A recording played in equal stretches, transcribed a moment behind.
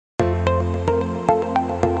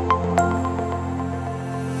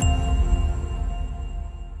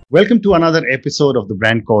Welcome to another episode of the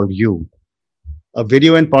brand called You, a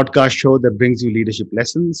video and podcast show that brings you leadership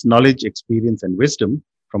lessons, knowledge, experience, and wisdom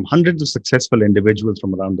from hundreds of successful individuals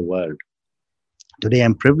from around the world. Today,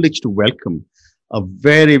 I'm privileged to welcome a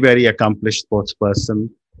very accomplished sports person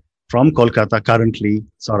from Kolkata currently,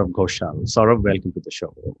 Saurav Ghosal. Saurav, welcome to the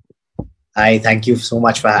show. Hi, thank you so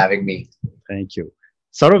much for having me. Thank you.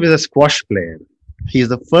 Saurav is a squash player. He is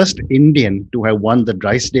the first Indian to have won the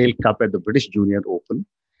Drysdale Cup at the British Junior Open.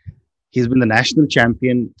 He's been the national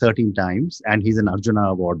champion 13 times and he's an Arjuna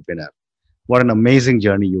Award winner. What an amazing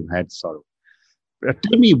journey you've had, Saurav.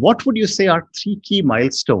 Tell me, what would you say are three key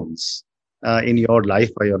milestones in your life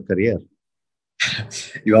or your career?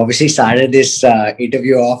 You obviously started this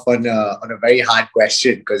interview off on a very hard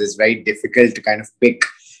question because it's very difficult to kind of pick,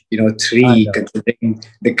 three considering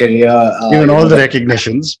the career. Given all the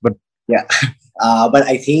recognitions, but yeah. But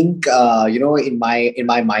I think in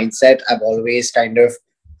my mindset, I've always kind of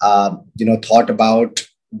thought about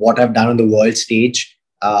what I've done on the world stage,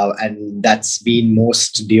 and that's been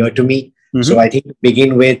most dear to me. Mm-hmm. So I think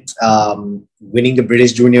begin with winning the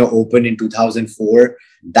British Junior Open in 2004.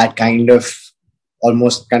 That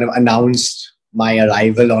almost announced my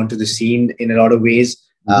arrival onto the scene in a lot of ways.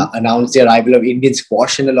 Announced the arrival of Indian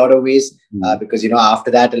squash in a lot of ways, because after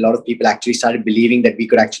that, a lot of people actually started believing that we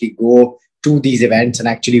could actually go to these events and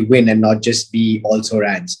actually win and not just be also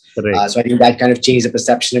rans. So I think that kind of changed the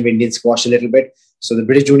perception of Indian squash a little bit. So the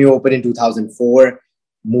British Junior Open in 2004.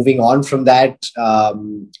 Moving on from that,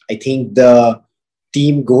 I think the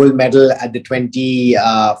team gold medal at the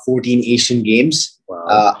 2014 Asian Games.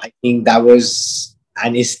 Wow. I think that was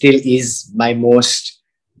and it still is my most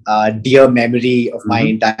dear memory of my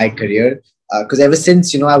entire career. Because ever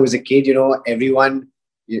since I was a kid, everyone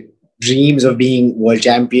dreams of being world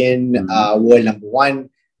champion, world number one.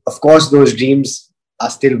 Of course, those dreams are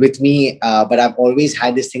still with me, but I've always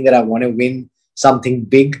had this thing that I want to win something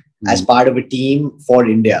big as part of a team for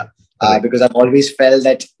India. Because I've always felt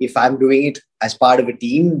that if I'm doing it as part of a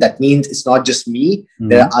team, that means it's not just me.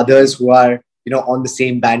 There are others who are on the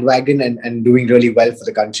same bandwagon and doing really well for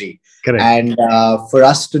the country. Correct. And for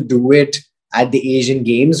us to do it at the Asian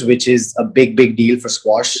Games, which is a big deal for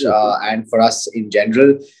squash and for us in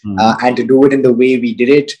general, and to do it in the way we did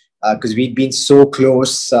it, because we'd been so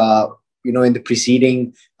close, in the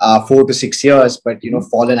preceding 4 to 6 years, but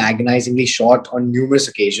fallen agonizingly short on numerous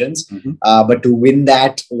occasions. But to win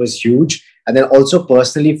that was huge. And then also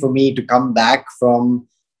personally for me to come back from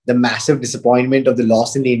the massive disappointment of the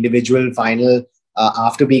loss in the individual final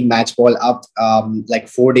after being match ball up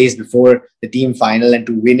 4 days before the team final, and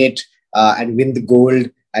to win it and win the gold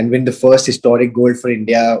and win the first historic gold for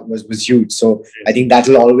India was huge. So I think that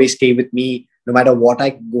will always stay with me. No matter what I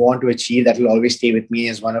go on to achieve, that will always stay with me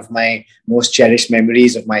as one of my most cherished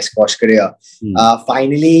memories of my squash career.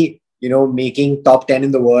 Finally, making top 10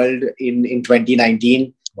 in the world in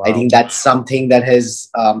 2019. Wow. I think that's something that has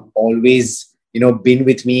always been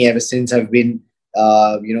with me ever since I've been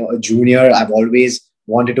a junior. I've always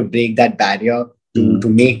wanted to break that barrier to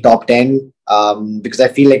make top 10, because I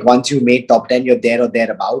feel like once you made top 10, you're there or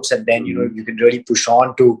thereabouts, and then you can really push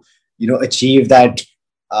on to achieve that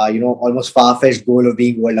almost far-fetched goal of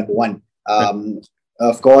being world number one.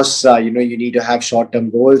 Of course, you need to have short-term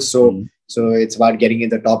goals, so it's about getting in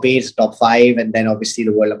the top 8, top 5, and then obviously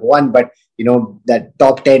the world number one. But that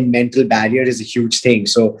top 10 mental barrier is a huge thing.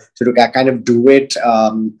 So to kind of do it,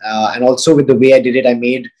 and also with the way I did it, I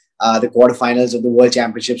made the quarterfinals of the World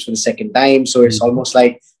Championships for the second time. So it's almost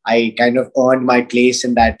like I kind of earned my place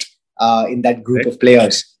in that group of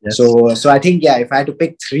players. Yes. So I think, if I had to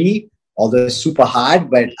pick three, although it's super hard,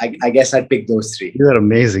 but I guess I'd pick those three. You're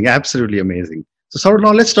amazing, absolutely amazing. So Saurav,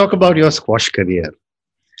 now let's talk about your squash career.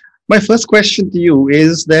 My first question to you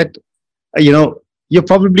is that, you're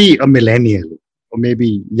probably a millennial or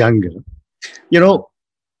maybe younger. Young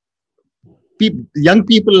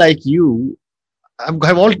people like you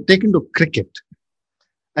have all taken to cricket.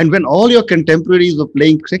 And when all your contemporaries were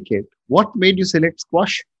playing cricket, what made you select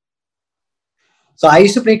squash? So I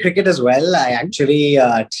used to play cricket as well. I actually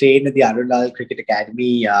trained at the Arjuna Cricket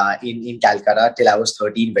Academy in Calcutta till I was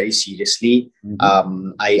 13 very seriously.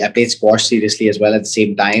 I played squash seriously as well at the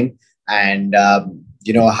same time. And how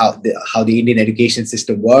the Indian education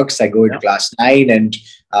system works. I go into class 9 and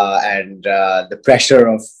the pressure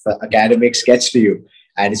of academics gets to you.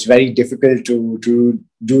 And it's very difficult to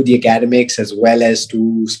do the academics as well as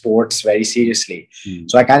do sports very seriously.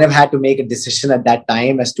 So I kind of had to make a decision at that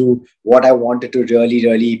time as to what I wanted to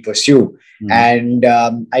really pursue. And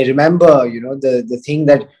I remember, the thing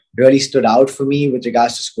that really stood out for me with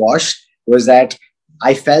regards to squash was that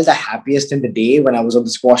I felt the happiest in the day when I was on the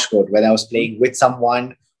squash court, whether I was playing with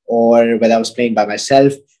someone or whether I was playing by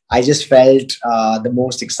myself, I just felt the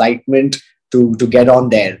most excitement to get on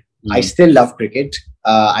there. I Mm, still love cricket.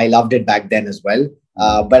 I loved it back then as well.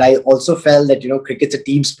 mm, But I also felt that cricket's a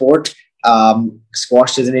team sport.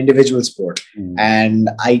 Squash is an individual sport, mm, and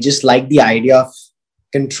I just like the idea of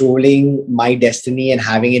controlling my destiny and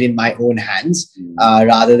having it in my own hands, mm,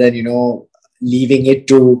 rather than leaving it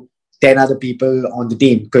to 10 other people on the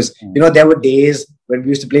team. Because mm, there were days when we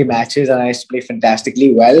used to play matches and I used to play fantastically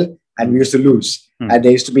well and we mm, used to lose, mm. and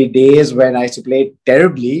there used to be days when I used to play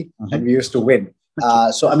terribly and Mhm. we used to win.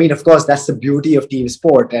 Okay. So I mean, of course, that's the beauty of team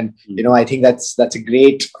sport, and Mm, I think that's a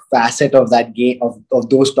great facet of that game, of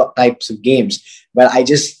those types of games. But I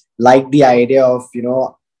just like the idea of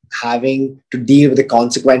having to deal with the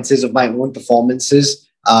consequences of my own performances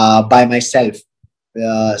by myself.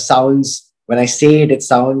 Sounds, when I say it, it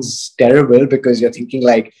sounds terrible because you're thinking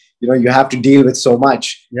like you have to deal with so much.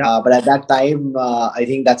 yeah. But at that time, I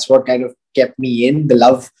think that's what kind of kept me in the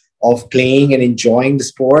love of playing and enjoying the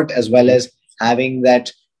sport, as well Mm, as having that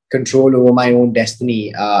control over my own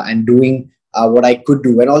destiny, and doing what I could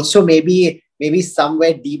do. And also maybe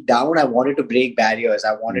somewhere deep down, I wanted to break barriers.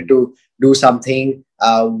 I wanted mm, to do something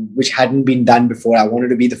which hadn't been done before. I wanted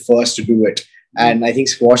to be the first to do it, mm. and I think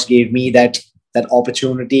squash gave me that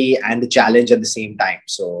opportunity and the challenge at the same time.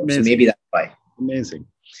 So Amazing. maybe that's why. Amazing.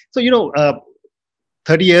 So,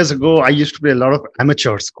 30 years ago, I used to play a lot of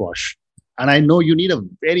amateur squash. And I know you need a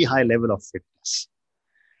very high level of fitness.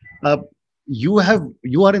 Uh, you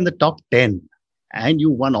are in the top 10 and you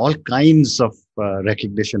won all kinds of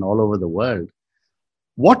recognition all over the world.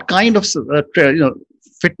 What kind of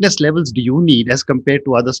fitness levels do you need as compared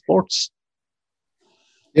to other sports?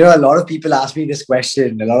 A lot of people ask me this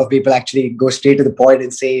question. A lot of people actually go straight to the point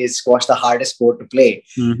and say, "Is squash the hardest sport to play?"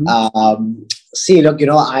 Hmm. See, look,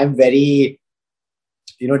 I'm very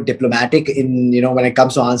diplomatic in when it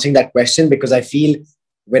comes to answering that question, because I feel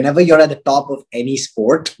whenever you're at the top of any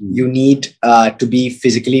sport, Mm. you need to be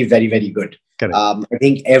physically very, very good. Correct. I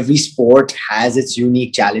think every sport has its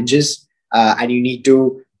unique challenges, and you need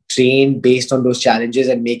to train based on those challenges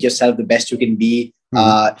and make yourself the best you can be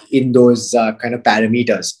Mm. in those kind of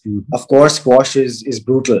parameters. Mhm. Of course, squash is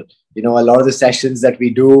brutal. A lot of the sessions that we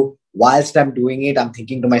do, whilst I'm doing it, I'm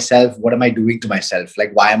thinking to myself, what am I doing to myself?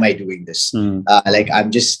 Like, why am I doing this? Mm. Like, I'm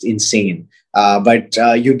just insane. But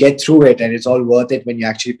you get through it, and it's all worth it when you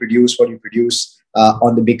actually produce what you produce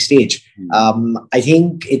on the big stage. Mm. I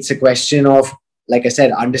think it's a question of, like I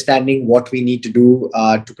said, understanding what we need to do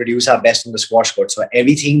to produce our best on the squash court. So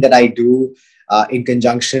everything that I do in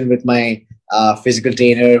conjunction with my physical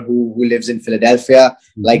trainer who lives in Philadelphia,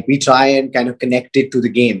 Mhm. like, we try and kind of connect it to the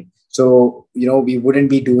game. So, we wouldn't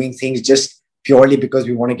be doing things just purely because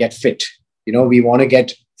we want to get fit. We want to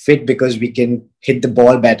get fit because we can hit the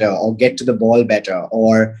ball better or get to the ball better,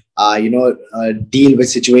 or, deal with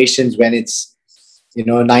situations when it's,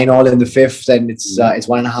 9 all in the fifth and Mhm. it's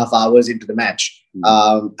 1.5 hours into the match.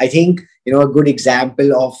 Mhm. I think, a good example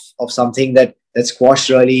of something that squash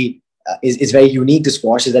really is very unique to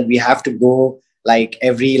squash is that we have to go like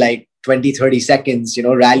every like 20-30 seconds.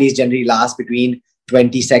 Rallies generally last between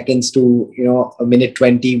 20 seconds to a minute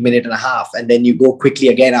 20, minute and a half, and then you go quickly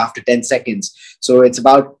again after 10 seconds. So it's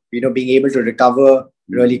about being able to recover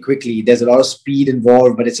really quickly. There's a lot of speed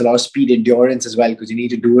involved, but it's a lot of speed endurance as well, because you need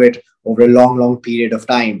to do it over a long period of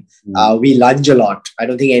time. Mm. We lunge a lot. I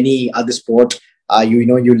don't think any other sport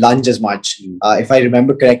you lunge as much. Mm. If I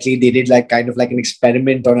remember correctly, they did like kind of like an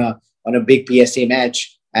experiment on a big PSA match,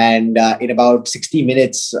 and in about 60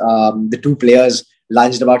 minutes, the two players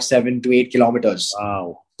lunged about 7 to 8 kilometers.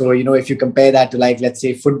 Wow. So, if you compare that to, like, let's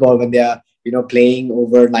say football, when they're, playing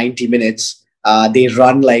over 90 minutes, they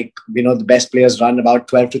run like, the best players run about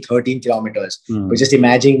 12 to 13 kilometers. But Mm. just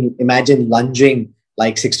imagine lunging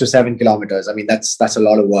like 6 to 7 kilometers. I mean, that's a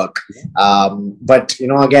lot of work. But,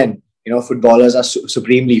 again, footballers are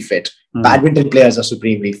supremely fit. Mm. Badminton players are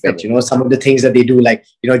supremely fit. Correct. Some of the things that they do, like,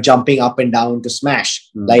 jumping up and down to smash,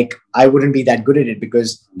 Mm. like, I wouldn't be that good at it because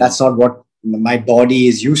Mm. that's not what my body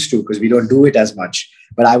is used to, because we don't do it as much.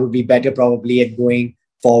 But I would be better probably at going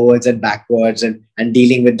forwards and backwards, and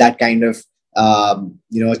dealing with that kind of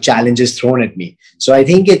challenges thrown at me. So I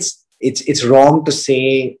think it's wrong to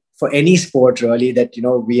say for any sport really that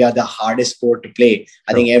we are the hardest sport to play.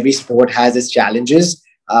 I Sure. think every sport has its challenges.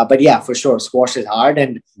 But yeah, for sure, squash is hard,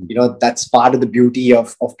 and that's part of the beauty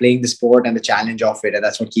of playing the sport and the challenge of it, and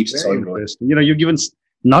that's what keeps us Very all going. interesting. You've given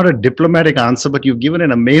not a diplomatic answer, but you've given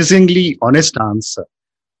an amazingly honest answer.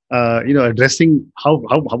 Addressing how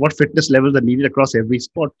what fitness levels are needed across every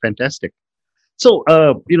sport. Fantastic. So,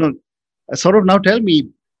 sort of now tell me,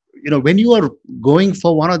 when you are going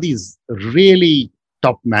for one of these really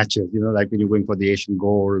top matches, like when you're going for the Asian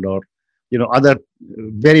Gold or, other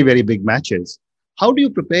very, very big matches. How do you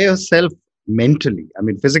prepare yourself mentally? I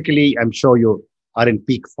mean, physically, I'm sure you are in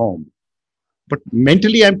peak form, but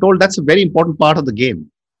mentally, I'm told that's a very important part of the game.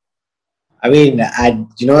 I mean,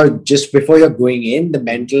 just before you're going in, the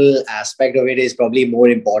mental aspect of it is probably more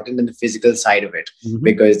important than the physical side of it, Hmm.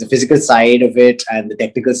 because the physical side of it and the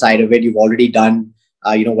technical side of it, you've already done,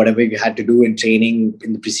 whatever you had to do in training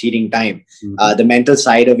in the preceding time. Hmm. The mental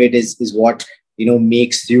side of it is what,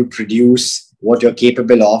 makes you produce what you're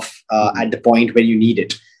capable of Hmm. at the point when you need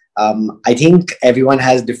it. I think everyone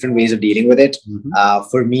has different ways of dealing with it. Hmm.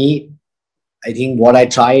 For me, I think what I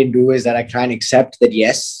try and do is that I try and accept that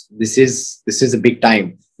yes, this is a big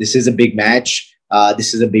time. This is a big match. This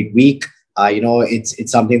is a big week.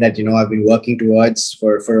 It's something that I've been working towards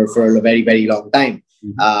for a very very long time.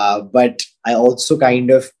 Hmm. But I also kind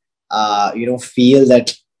of feel that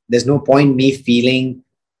there's no point me feeling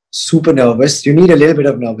super nervous. You need a little bit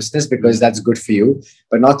of nervousness because that's Hmm. good for you,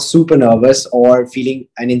 but not super nervous or feeling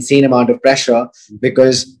an insane amount of pressure,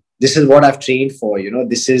 because this is what I've trained for.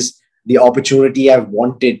 This is the opportunity I've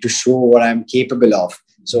wanted to show what I'm capable of.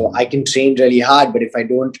 So I can train really hard, but if I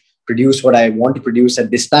don't produce what I want to produce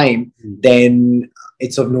at this time, then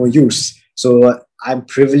it's of no use. So I'm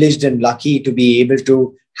privileged and lucky to be able to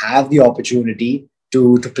have the opportunity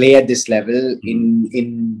to play at this level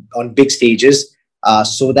in on big stages,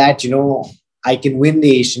 so that I can win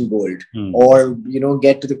the Asian Gold, Hmm. or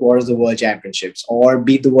get to the quarters of the World Championships, or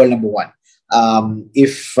beat the world number one.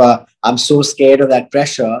 If I'm so scared of that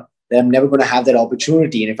pressure, then I'm never going to have that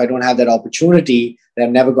opportunity. And if I don't have that opportunity, then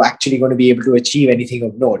I'm never actually going to be able to achieve anything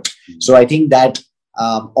of note. So I think that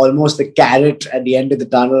almost the carrot at the end of the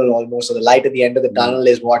tunnel, almost, or the light at the end of the Hmm. tunnel,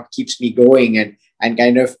 is what keeps me going, and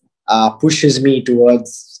kind of pushes me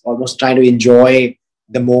towards almost trying to enjoy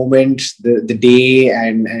the moment, the day,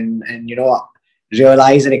 and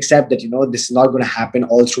realize and accept that this is not going to happen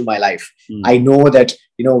all through my life. I Hmm. know that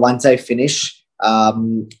once I finish,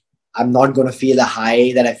 I'm not going to feel the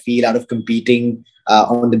high that I feel out of competing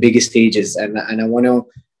on the biggest stages, and I want to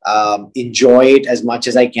enjoy it as much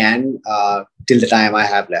as I can till the time I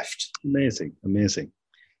have left. Amazing, amazing.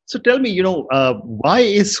 So tell me, why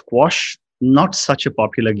is squash not such a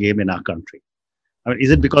popular game in our country? I mean,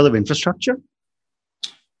 is it because of infrastructure?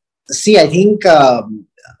 See, I think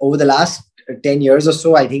over the last 10 years or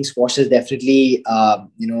so, I think squash has definitely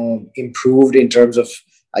improved in terms of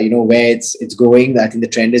where it's going. I think the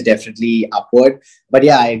trend is definitely upward. But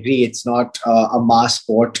yeah, I agree, it's not a mass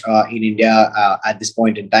sport in India at this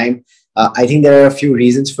point in time. I think there are a few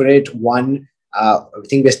reasons for it. One, I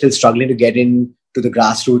think we're still struggling to get in to the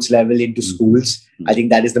grassroots level into Mhm. schools. I think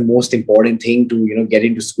that is the most important thing, to get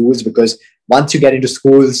into schools, because once you get into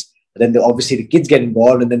schools, then obviously the kids get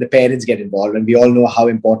involved, and then the parents get involved, and we all know how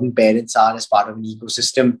important parents are as part of an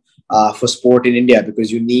ecosystem for sport in India,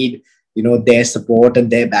 because you need their support and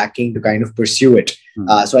their backing to kind of pursue it.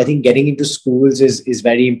 Mhm. So I think getting into schools is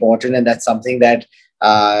very important, and that's something that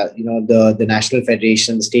the national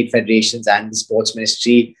federation, the state federations, and the sports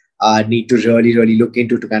ministry need to really really look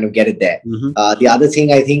into to kind of get it there. Mhm. The other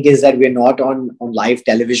thing I think is that we're not on live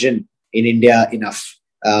television in India enough.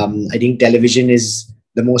 I think television is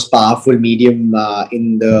the most powerful medium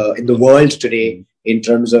in the world today in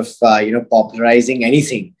terms of popularizing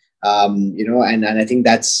anything. And I think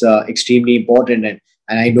that's extremely important.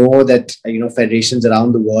 And I know that federations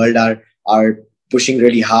around the world are pushing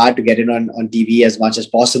really hard to get in on TV as much as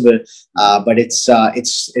possible. But it's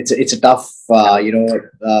a tough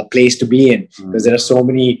place to be in, because there are so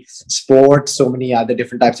many sports, so many other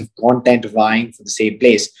different types of content vying for the same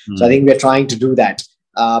place. So I Mhm. think we're trying to do that.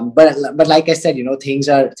 But like I said, things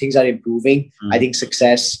are improving. I Mhm. think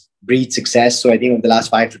success breeds success. So I think over the last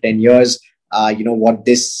 5 to 10 years, what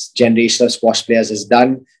this generation of squash players has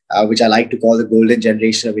done, which I like to call the golden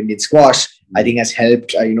generation of Indian squash, I think has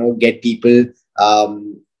helped get people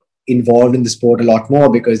um, involved in the sport a lot more,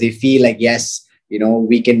 because they feel like yes,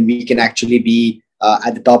 we can actually be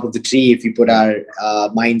at the top of the tree if we put our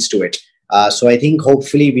minds to it. So I think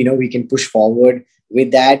hopefully we can push forward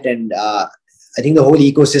with that, and I think the whole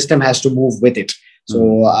ecosystem has to move with it. So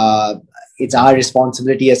Mhm. it's our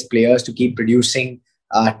responsibility as players to keep producing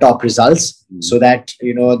top results, Mhm. so that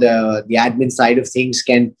the admin side of things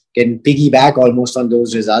can piggyback almost on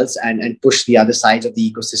those results, and push the other sides of the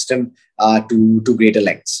ecosystem to greater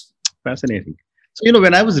lengths. Fascinating. So,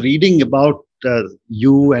 when I was reading about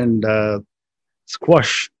you and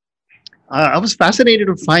squash, I was fascinated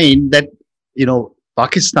to find that,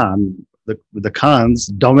 Pakistan, the Khans,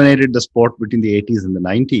 dominated the sport between the 80s and the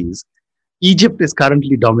 90s. Egypt is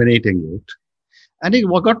currently dominating it. And it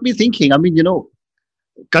what got me thinking, I mean,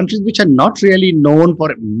 countries which are not really known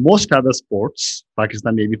for most other sports,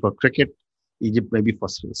 Pakistan maybe for cricket, Egypt maybe for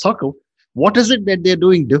soccer. What is it that they're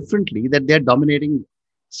doing differently that they're dominating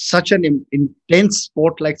such an intense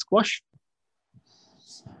sport like squash?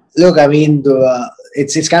 Look, I mean,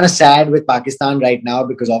 it's kind of sad with Pakistan right now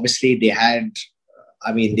because obviously they had,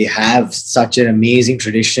 I mean, they have such an amazing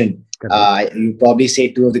tradition. Correct. You probably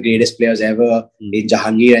say two of the greatest players ever in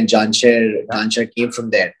Jahangir and Janshir. Yeah. Janshir came from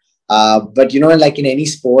there. But like in any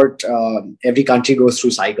sport, every country goes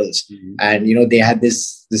through cycles, and they had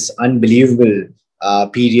this unbelievable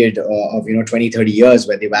period of 20, 30 years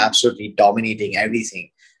where they were absolutely dominating everything.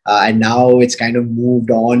 And now it's kind of moved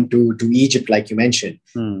on to Egypt, like you mentioned.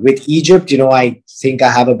 With Egypt, I think I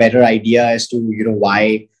have a better idea as to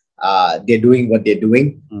why they're doing what they're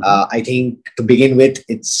doing. I think to begin with,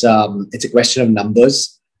 it's a question of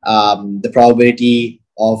numbers. The probability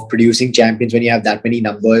of producing champions when you have that many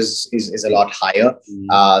numbers is a lot higher.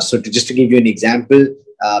 So just to give you an example,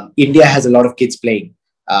 India has a lot of kids playing,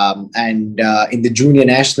 and in the junior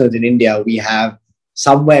nationals in India, we have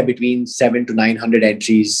somewhere between 700 to 900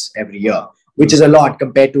 entries every year, which is a lot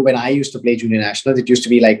compared to when I used to play junior nationals. It used to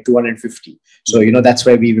be like 250. So that's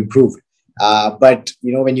where we've improved. But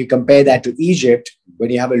when you compare that to Egypt, when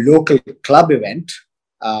you have a local club event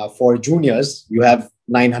for juniors, you have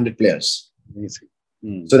 900 players. Amazing.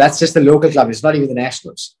 So that's just the local club. It's not even the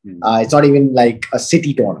nationals. It's not even like a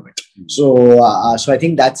city tournament. So I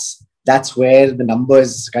think that's where the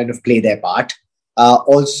numbers kind of play their part.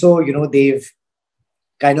 Also, they've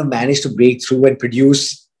kind of managed to break through and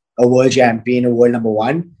produce a world champion, a world number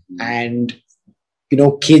one, and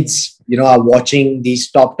kids are watching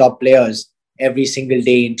these top players every single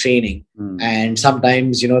day in training, and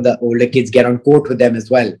sometimes the older kids get on court with them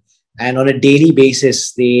as well, and on a daily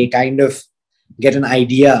basis they kind of get an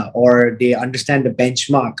idea or they understand the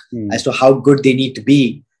benchmark as to how good they need to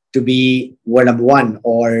be world number one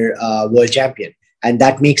or world champion, and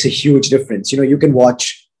that makes a huge difference. You can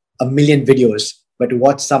watch a million videos, but to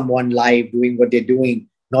watch someone live doing what they're doing,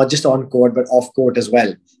 not just on court but off court as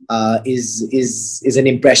well, is an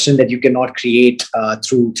impression that you cannot create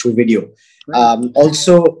through video.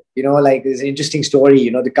 Also, like there's an interesting story.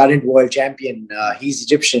 The current world champion, he's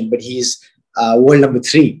Egyptian, but he's world number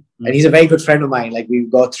 3, and he's a very good friend of mine. Like we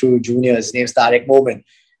got through juniors. His name's Tarek Momin,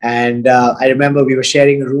 and I remember we were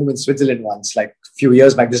sharing a room in Switzerland once, like a few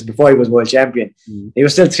years back. This before he was world champion. He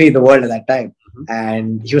was still 3 in the world at that time,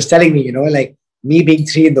 and he was telling me, like me being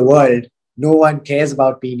 3 in the world, no one cares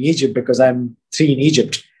about me in Egypt because I'm 3 in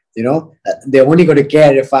Egypt. They're only going to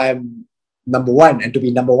care if I'm number 1, and to be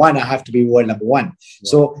number 1, I have to be world number 1.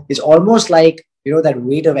 So it's almost like, that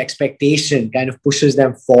weight of expectation kind of pushes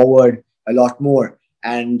them forward a lot more.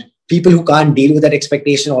 And people who can't deal with that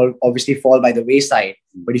expectation obviously fall by the wayside.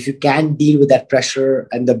 But if you can deal with that pressure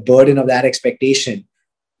and the burden of that expectation,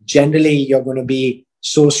 generally you're going to be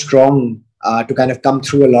so strong to kind of come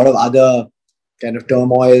through a lot of other kind of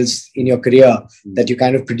turmoils in your career that you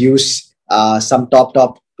kind of produce some top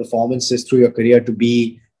performances through your career to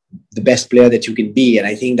be the best player that you can be. And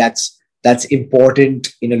I think that's important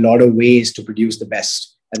in a lot of ways to produce the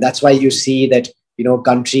best. And that's why you see that,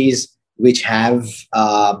 countries which have,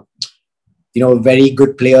 very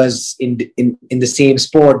good players in the same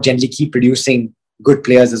sport generally keep producing good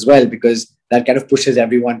players as well, because that kind of pushes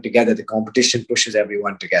everyone together. The competition pushes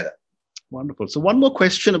everyone together. Wonderful. So one more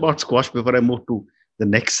question about squash before I move to the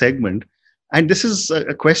next segment. And this is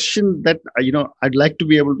a question that, I'd like to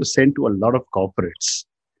be able to send to a lot of corporates,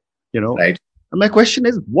 Right. And my question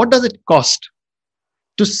is, what does it cost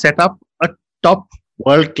to set up a top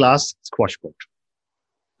world-class squash court?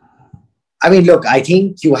 I mean, look, I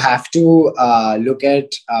think you have to look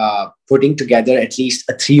at putting together at least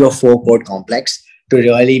a 3 or 4 court complex to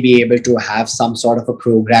really be able to have some sort of a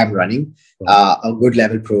program running, a good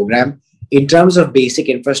level program. In terms of basic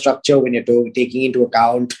infrastructure, when you're taking into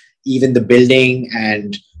account even the building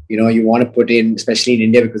and, you want to put in, especially in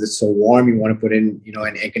India, because it's so warm, you want to put in,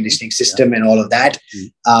 an air conditioning system and all of that.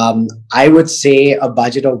 I would say a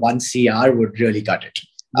budget of 1 CR would really cut it.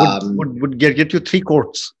 Would get you 3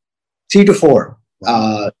 courts? 3 to 4.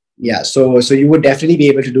 Yeah. So you would definitely be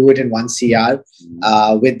able to do it in 1 CR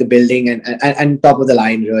with the building and top of the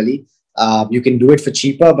line, really. You can do it for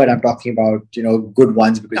cheaper, but I'm talking about, good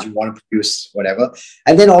ones because you want to produce whatever.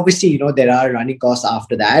 And then obviously, there are running costs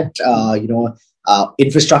after that.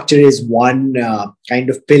 Infrastructure is one kind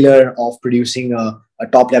of pillar of producing a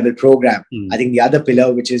top level program. I think the other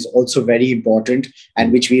pillar, which is also very important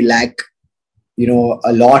and which we lack,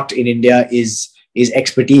 a lot in India is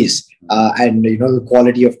expertise and, the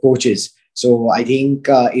quality of coaches. So I think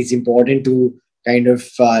it's important to kind of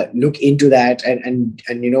look into that, and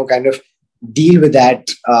kind of deal with that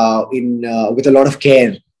in with a lot of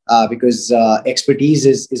care, because expertise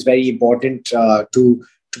is very important to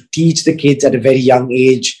teach the kids at a very young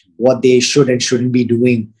age what they should and shouldn't be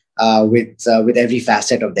doing with every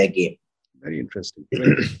facet of their game. Very interesting. Very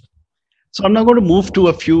interesting. So I'm now going to move to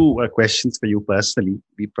a few questions for you personally.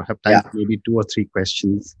 We have time Yeah. for maybe two or three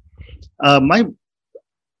questions. My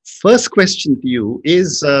first question to you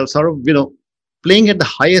is sort of, playing at the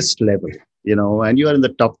highest level, and you are in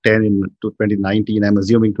the top 10 in 2019. I'm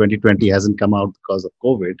assuming 2020 hasn't come out because of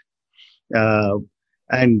COVID. Uh,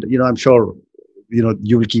 and, I'm sure,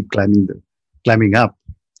 you will keep climbing up.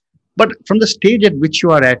 But from the stage at which you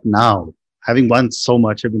are at now, having won so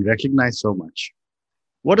much, having recognized so much,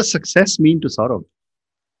 what does success mean to Saurav?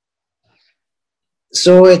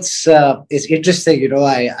 So it's interesting,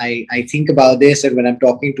 I think about this, and when I'm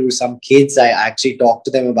talking to some kids, I actually talk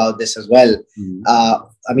to them about this as well. Mm,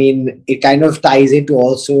 I mean, it kind of ties into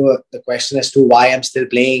also the question as to why I'm still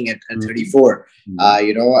playing at mm, 34.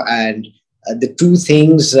 mm, And the two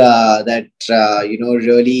things that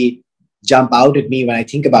really jump out at me when I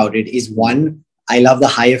think about it is, one, I love the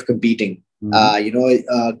high of competing.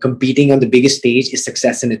 mm, Competing on the biggest stage is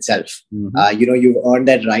success in itself. mhm, You've earned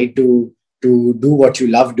that right to do what you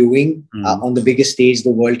love doing mm, on the biggest stage the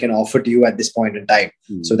world can offer to you at this point in time.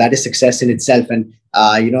 So mm, that is success in itself, and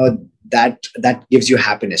that gives you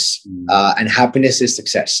happiness, mm, and happiness is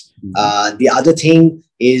success. mhm, The other thing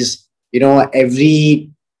is, every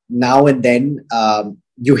now and then,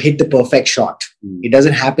 you hit the perfect shot. mm, It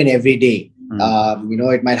doesn't happen every day.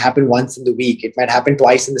 mm, It might happen once in the week. It might happen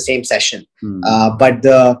twice in the same session. mm.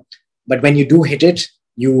 But when you do hit it,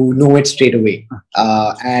 you know it straight away,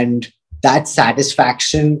 and that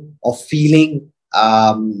satisfaction of feeling,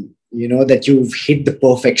 that you've hit the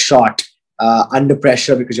perfect shot under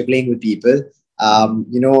pressure because you're playing with people,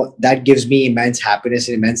 that gives me immense happiness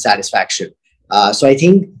and immense satisfaction. So I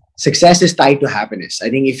think success is tied to happiness. I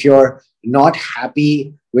think if you're not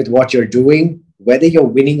happy with what you're doing, whether you're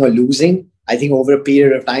winning or losing, I think over a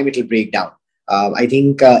period of time it'll break down. I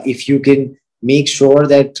think if you can make sure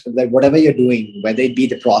that whatever you're doing, whether it be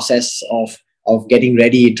the process of getting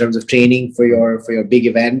ready in terms of training for your big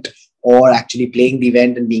event, or actually playing the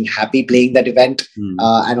event and being happy playing that event, Mm,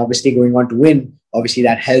 and obviously going on to win, obviously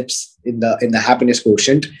that helps in the happiness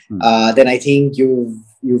quotient. mm, Then I think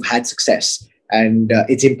you've had success, and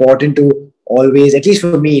it's important to always, at least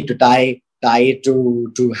for me, to tie it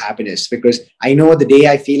to happiness, because I know the day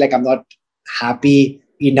I feel like I'm not happy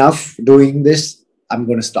enough doing this, I'm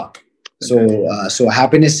going to stop. fantastic. So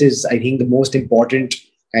happiness is, I think, the most important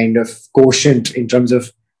kind of quotient in terms of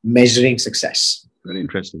measuring success. Very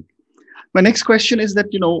interesting. My next question is that,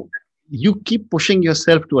 you keep pushing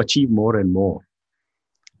yourself to achieve more and more.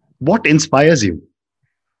 What inspires you?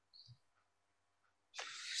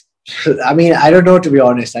 I mean, I don't know, to be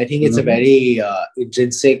honest. I think it's a Mhm, very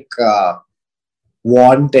intrinsic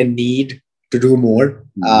want and need to do more.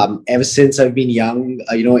 mhm, Ever since I've been young,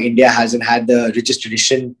 India hasn't had the richest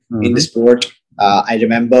tradition in the mhm, sport. I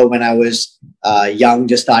remember when I was young,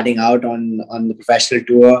 just starting out on the professional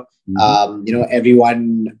tour. mhm, Everyone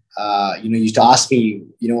used to ask me,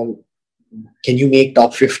 can you make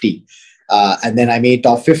top 50? And then I made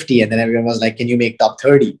top 50, and then everyone was like, can you make top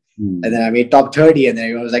 30? And mhm. then I made top 30, and then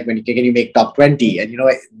everyone was like, can you make top 20? And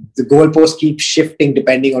the goalposts keep shifting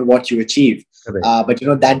depending on what you achieve. Correct.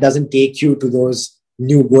 But that doesn't take you to those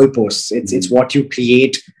new goalposts. It's Mhm, what you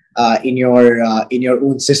create in your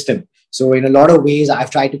own system. So in a lot of ways,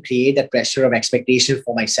 I've tried to create that pressure of expectation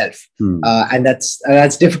for myself, mhm, and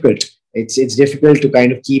that's difficult. It's difficult to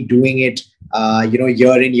kind of keep doing it,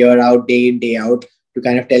 year in, year out, day in, day out, to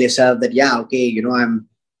kind of tell yourself that, yeah, okay, I'm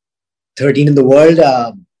 13 in the world.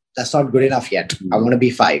 That's not good enough yet. I mhm, want to be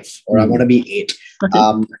 5, or I want mhm. to be 8. Okay.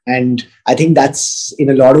 And I think that's in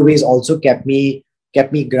a lot of ways also kept me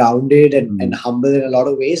grounded and Mhm, humble in a lot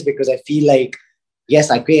of ways, because I feel like,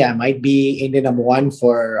 yes, okay, I might be Indian number one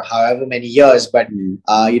for however many years, but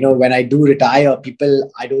mhm, when I do retire, people,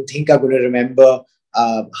 I don't think, are going to remember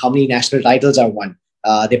how many national titles I won.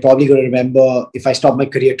 They're probably going to remember, if I stop my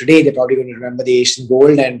career today, they're probably going to remember the Asian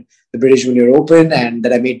Gold and the British Junior Open, and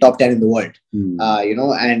that I made top 10 in the world. mhm,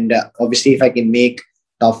 And obviously, if I can make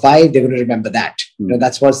top 5, they're going to remember that. mhm,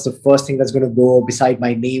 That's what's the first thing that's going to go beside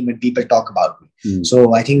my name when people talk about me. mhm, So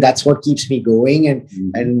I think that's what keeps me going, and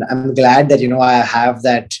mhm, and I'm glad that I have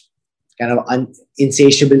that kind of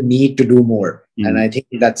insatiable need to do more. And mhm. I think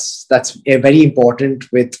that's very important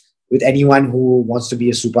with anyone who wants to be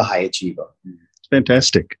a super high achiever.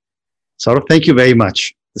 Fantastic. Saurav, thank you very much.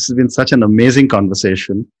 This has been such an amazing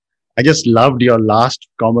conversation. I just loved your last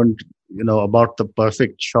comment, about the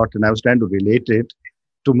perfect shot, and I was trying to relate it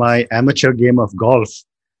to my amateur game of golf.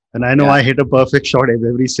 And I know Yeah. I hit a perfect shot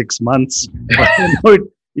every 6 months, but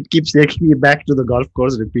it keeps taking me back to the golf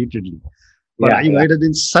course repeatedly. But Yeah. Yeah. it has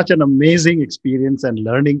been such an amazing experience and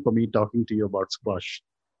learning for me talking to you about squash.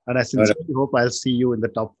 And I No, no, sincerely hope I'll see you in the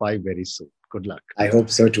top five very soon. Good luck. I hope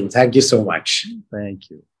so too. Thank you so much. Thank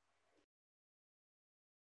you.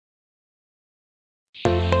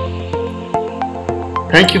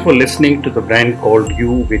 Thank you for listening to the Brand Called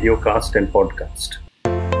You videocast and podcast,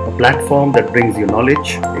 a platform that brings you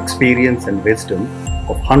knowledge, experience, and wisdom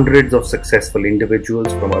of hundreds of successful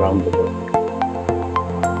individuals from around the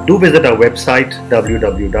world. Do visit our website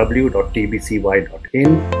www.tbcy.in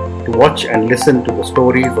to watch and listen to the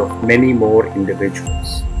stories of many more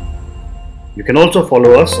individuals. You can also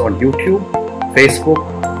follow us on YouTube, Facebook,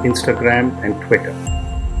 Instagram, and Twitter.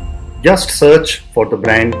 Just search for the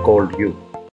Brand Called You.